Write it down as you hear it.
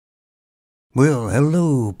Well,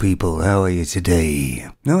 hello people, how are you today?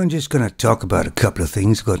 Now I'm just gonna talk about a couple of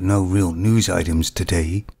things, got no real news items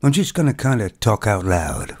today. I'm just gonna kinda talk out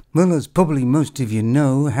loud. Well, as probably most of you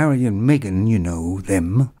know, Harry and Meghan, you know,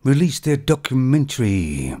 them, released their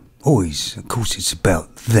documentary. Always, of course, it's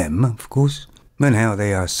about them, of course, and how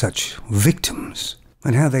they are such victims,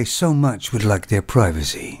 and how they so much would like their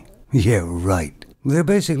privacy. Yeah, right. They're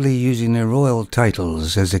basically using their royal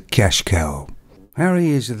titles as a cash cow. Harry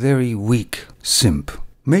is a very weak simp.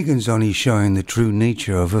 Meghan's only showing the true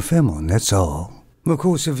nature of a femme, that's all. Of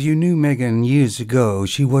course, if you knew Meghan years ago,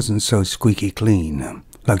 she wasn't so squeaky clean,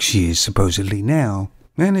 like she is supposedly now.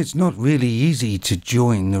 And it's not really easy to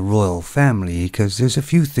join the royal family, because there's a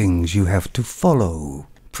few things you have to follow.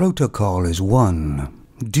 Protocol is one,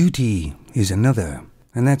 duty is another,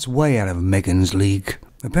 and that's way out of Meghan's league.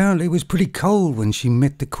 Apparently it was pretty cold when she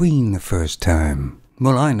met the Queen the first time.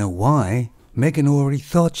 Well, I know why. Meghan already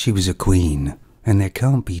thought she was a queen, and there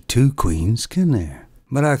can't be two queens, can there?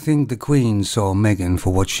 But I think the Queen saw Meghan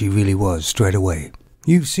for what she really was straight away.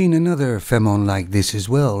 You've seen another femme like this as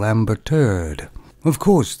well, Amber Turd. Of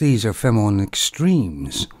course, these are femme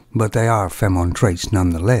extremes, but they are femme traits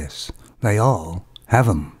nonetheless. They all have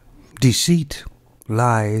them. Deceit,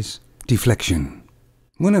 lies, deflection.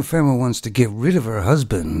 When a femme wants to get rid of her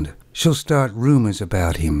husband, she'll start rumors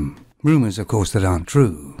about him. Rumors, of course, that aren't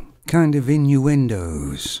true. Kind of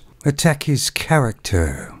innuendos, attack his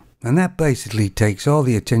character, and that basically takes all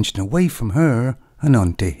the attention away from her and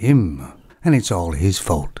onto him, and it's all his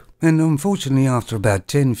fault. And unfortunately, after about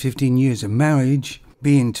 10-15 years of marriage,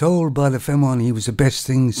 being told by the femme he was the best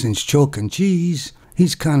thing since chalk and cheese,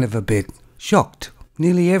 he's kind of a bit shocked.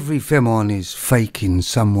 Nearly every femme is fake in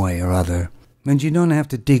some way or other, and you don't have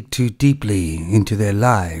to dig too deeply into their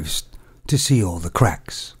lives to see all the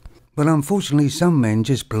cracks. But unfortunately, some men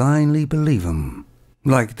just blindly believe them.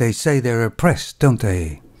 Like they say they're oppressed, don't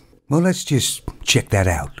they? Well, let's just check that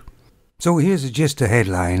out. So here's just a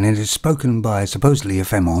headline, and it's spoken by supposedly a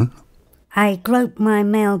femme. I groped my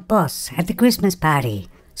male boss at the Christmas party.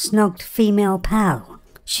 Snogged female pal.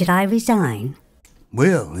 Should I resign?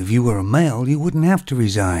 Well, if you were a male, you wouldn't have to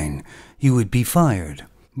resign. You would be fired.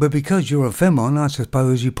 But because you're a femme, I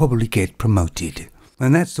suppose you probably get promoted.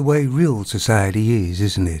 And that's the way real society is,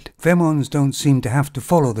 isn't it? Femmes don't seem to have to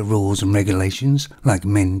follow the rules and regulations like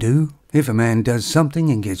men do. If a man does something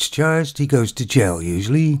and gets charged, he goes to jail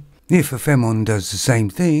usually. If a femme does the same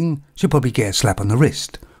thing, she'll probably get a slap on the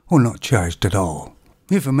wrist, or not charged at all.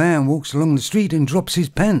 If a man walks along the street and drops his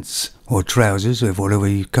pants, or trousers of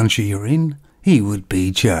whatever country you're in, he would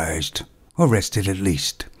be charged, arrested at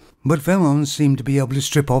least. But femmes seem to be able to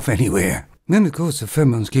strip off anywhere. Then, of course, the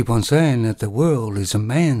femmes keep on saying that the world is a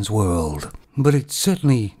man's world. But it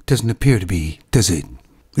certainly doesn't appear to be, does it?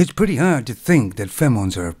 It's pretty hard to think that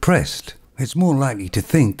femmes are oppressed. It's more likely to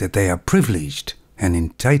think that they are privileged and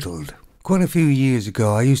entitled. Quite a few years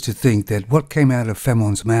ago, I used to think that what came out of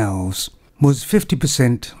femmes' mouths was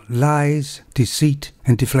 50% lies, deceit,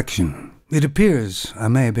 and deflection. It appears I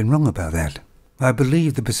may have been wrong about that. I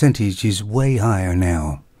believe the percentage is way higher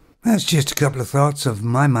now. That's just a couple of thoughts of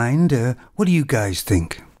my mind. What do you guys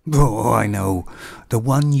think? Oh, I know. The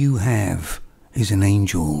one you have is an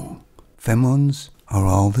angel. Femmes are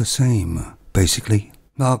all the same, basically.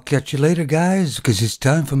 I'll catch you later, guys, because it's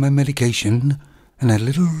time for my medication and a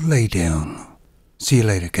little lay down. See you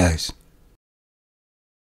later, guys.